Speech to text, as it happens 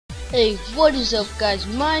Hey, what is up guys?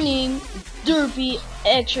 My name is Derpy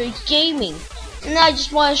X-Ray Gaming, and I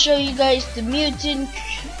just want to show you guys the mutant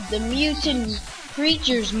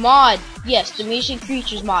creatures mod. Yes, the mutant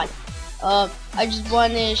creatures mod. I just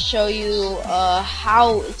want to show you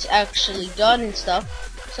how it's actually done and stuff.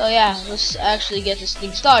 So yeah, let's actually get this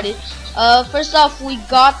thing started. First off, we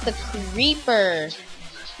got the creeper.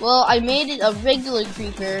 Well, I made it a regular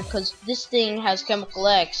creeper because this thing has chemical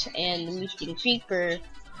X, and the mutant creeper,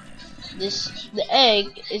 the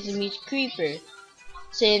egg is a mutant creeper.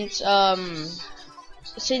 Since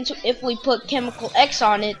if we put chemical X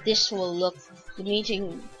on it, this will look, the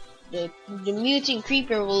mutant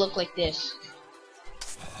creeper will look like this.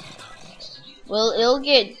 Well,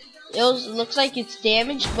 it looks like it's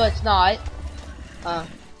damaged, but it's not.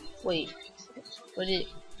 Wait, where did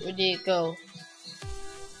it go?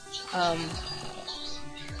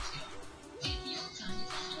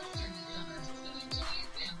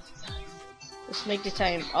 Let's make the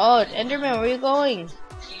time. Oh, Enderman, where are you going?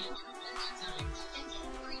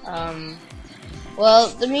 Well,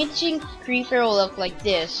 the mutant creeper will look like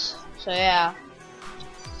this. So yeah.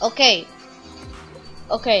 Okay,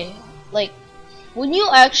 like, when you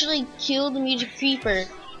actually kill the mutant creeper,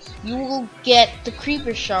 you will get the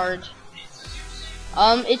creeper shard.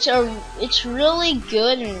 It's really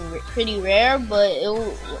good and pretty rare, but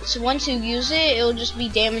so once you use it, it'll just be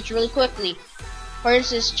damaged really quickly. For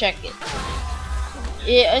instance, check it.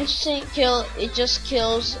 It just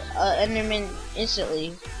kills Enderman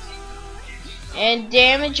instantly, and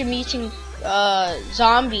damage a mutant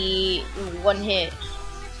zombie in one hit.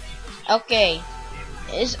 Okay,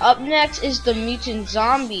 up next is the mutant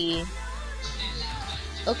zombie.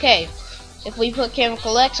 Okay, if we put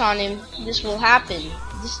chemical X on him, this will happen.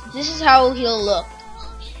 This is how he'll look.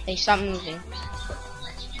 Hey, stop moving.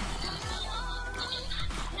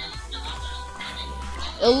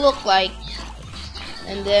 It'll look like,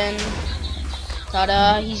 and then,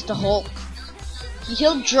 ta-da! He's the Hulk.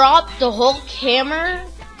 He'll drop the Hulk hammer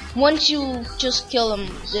once you just kill him.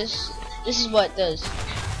 This is what it does.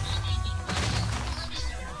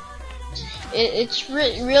 It's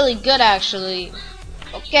really good actually.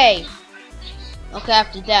 Okay,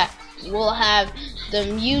 after that, we'll have the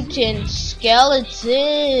mutant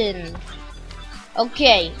skeleton.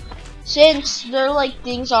 Okay, since there are like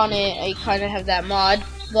things on it, I kind of have that mod.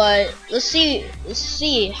 But let's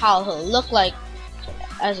see how he'll look like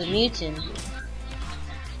as a mutant.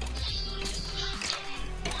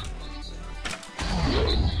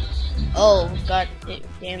 Oh, got it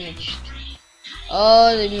damaged.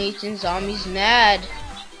 Oh, the mutant zombie's mad.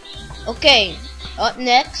 Okay, up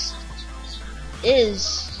next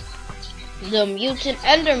is the mutant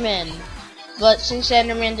Enderman. But since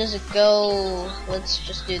Enderman doesn't go, let's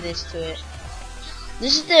just do this to it.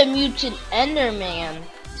 This is the mutant Enderman.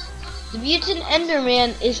 The mutant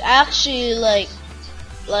Enderman is actually like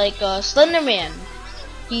Slenderman.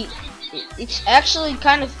 It's actually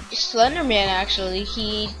kind of Slenderman actually.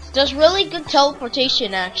 He does really good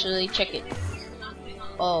teleportation actually. Check it.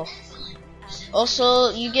 Oh. Also,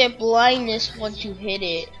 you get blindness once you hit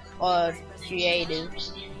it on creative.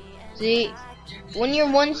 See, when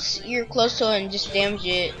you're close to it and just damage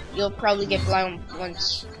it, you'll probably get blind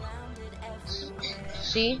once.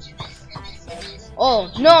 See?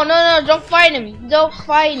 Oh, no, don't fight him. Don't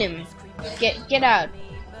fight him. Get out.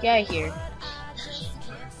 Get out of here.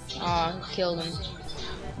 Aw, killed him.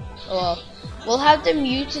 Oh, well. We'll have the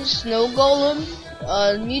mutant snow golem.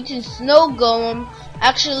 Mutant snow golem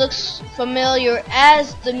actually looks familiar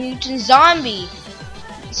as the mutant zombie.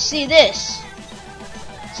 See this?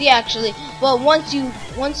 See actually, but once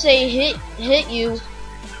they hit you,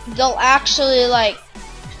 they'll actually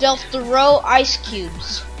they'll throw ice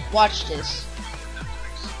cubes. Watch this.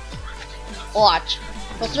 Watch.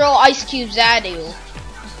 They'll throw ice cubes at you.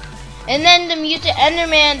 And then the mutant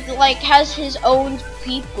Enderman has his own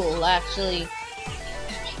people actually.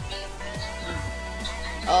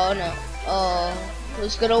 Oh no. Oh,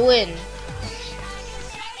 who's gonna win?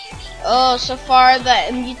 Oh, so far the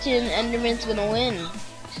mutant Enderman's gonna win.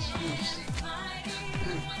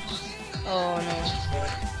 Oh no.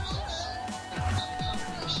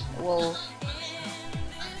 Whoa.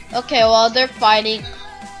 Okay, while they're fighting,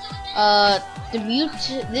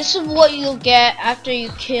 this is what you'll get after you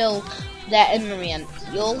kill that Enderman.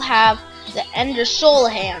 You'll have the Ender Soul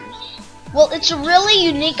Hand. Well, it's a really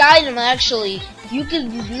unique item actually. You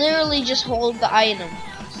can literally just hold the item.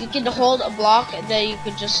 You can hold a block and then you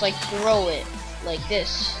could just throw it like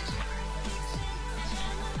this.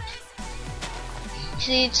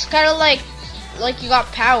 See, it's kind of like you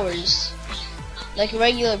got powers, like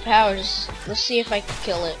regular powers. Let's see if I can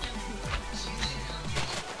kill it.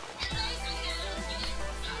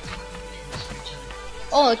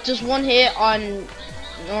 Oh, it's just one hit on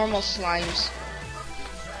normal slimes.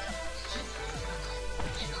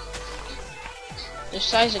 The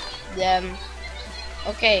size of them.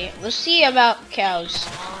 Okay, let's see about cows.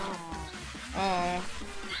 Oh,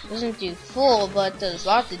 doesn't do full, but does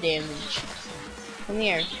lots of damage. Come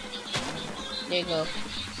here. There you go.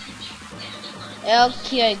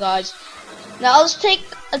 Okay, guys. Now let's take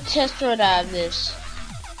a test run out of this.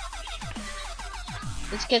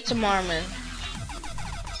 Let's get some armor.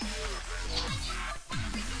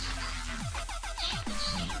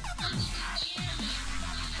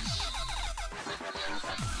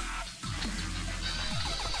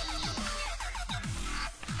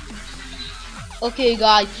 Okay,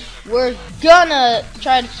 guys, we're gonna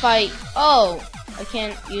try to fight. Oh, I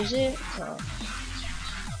can't use it. Oh.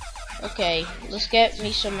 Okay, let's get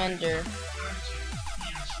me some ender.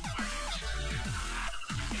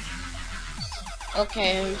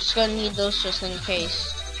 Okay, I'm just gonna need those just in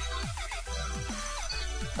case.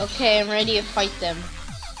 Okay, I'm ready to fight them.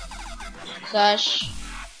 Gosh.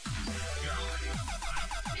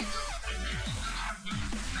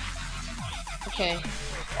 Okay.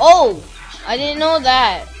 Oh! I didn't know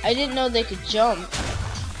that. I didn't know they could jump.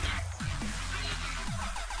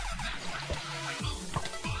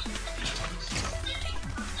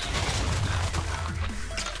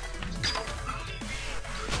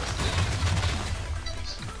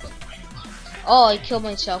 Oh, I killed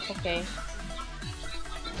myself. Okay.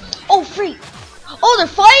 Oh, freak! Oh, they're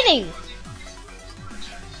fighting!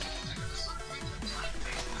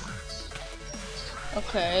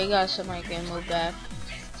 Okay, I got some. I can move back.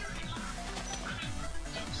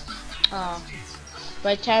 Oh,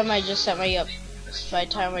 by the time I just set my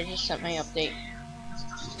update.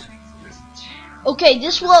 Okay,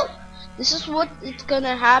 this is what it's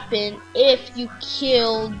gonna happen if you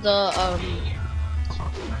kill the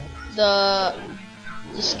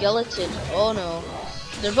skeleton. Oh no,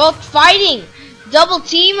 they're both fighting. Double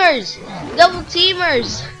teamers. Double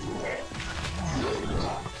teamers.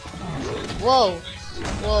 Whoa.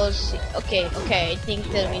 Whoa. Okay. Okay. I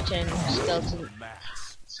think the mutant skeleton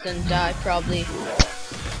is gonna die probably.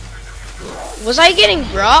 Was I getting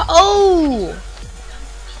brought? Oh.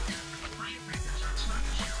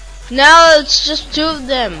 Now it's just two of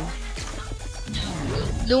them.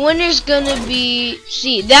 The winner's gonna be,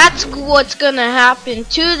 see, that's what's gonna happen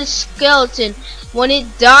to the skeleton when it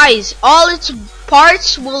dies. All its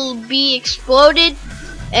parts will be exploded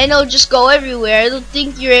and it'll just go everywhere. I don't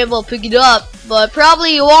think you're able to pick it up, but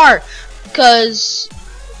probably you are, cause,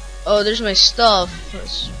 oh, there's my stuff.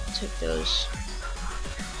 Let's take those.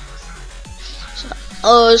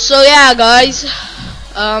 So yeah, guys,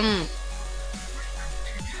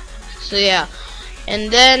 so yeah.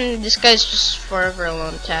 And then this guy's just forever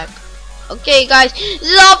alone attack. Okay, guys, this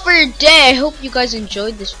is all for today. I hope you guys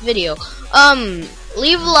enjoyed this video.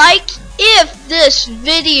 Leave a like if this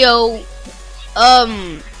video,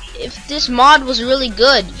 if this mod was really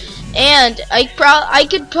good, and I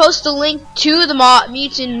could post a link to the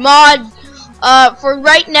mutant mod. For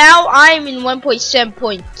right now, I'm in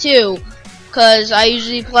 1.7.2, cause I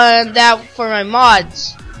usually plan that for my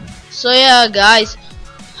mods. So yeah, guys.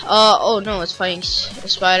 Oh no, it's fighting a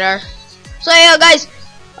spider. So yeah, guys,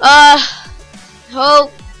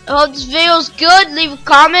 hope this video is good. Leave a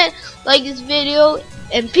comment, like this video,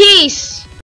 and peace.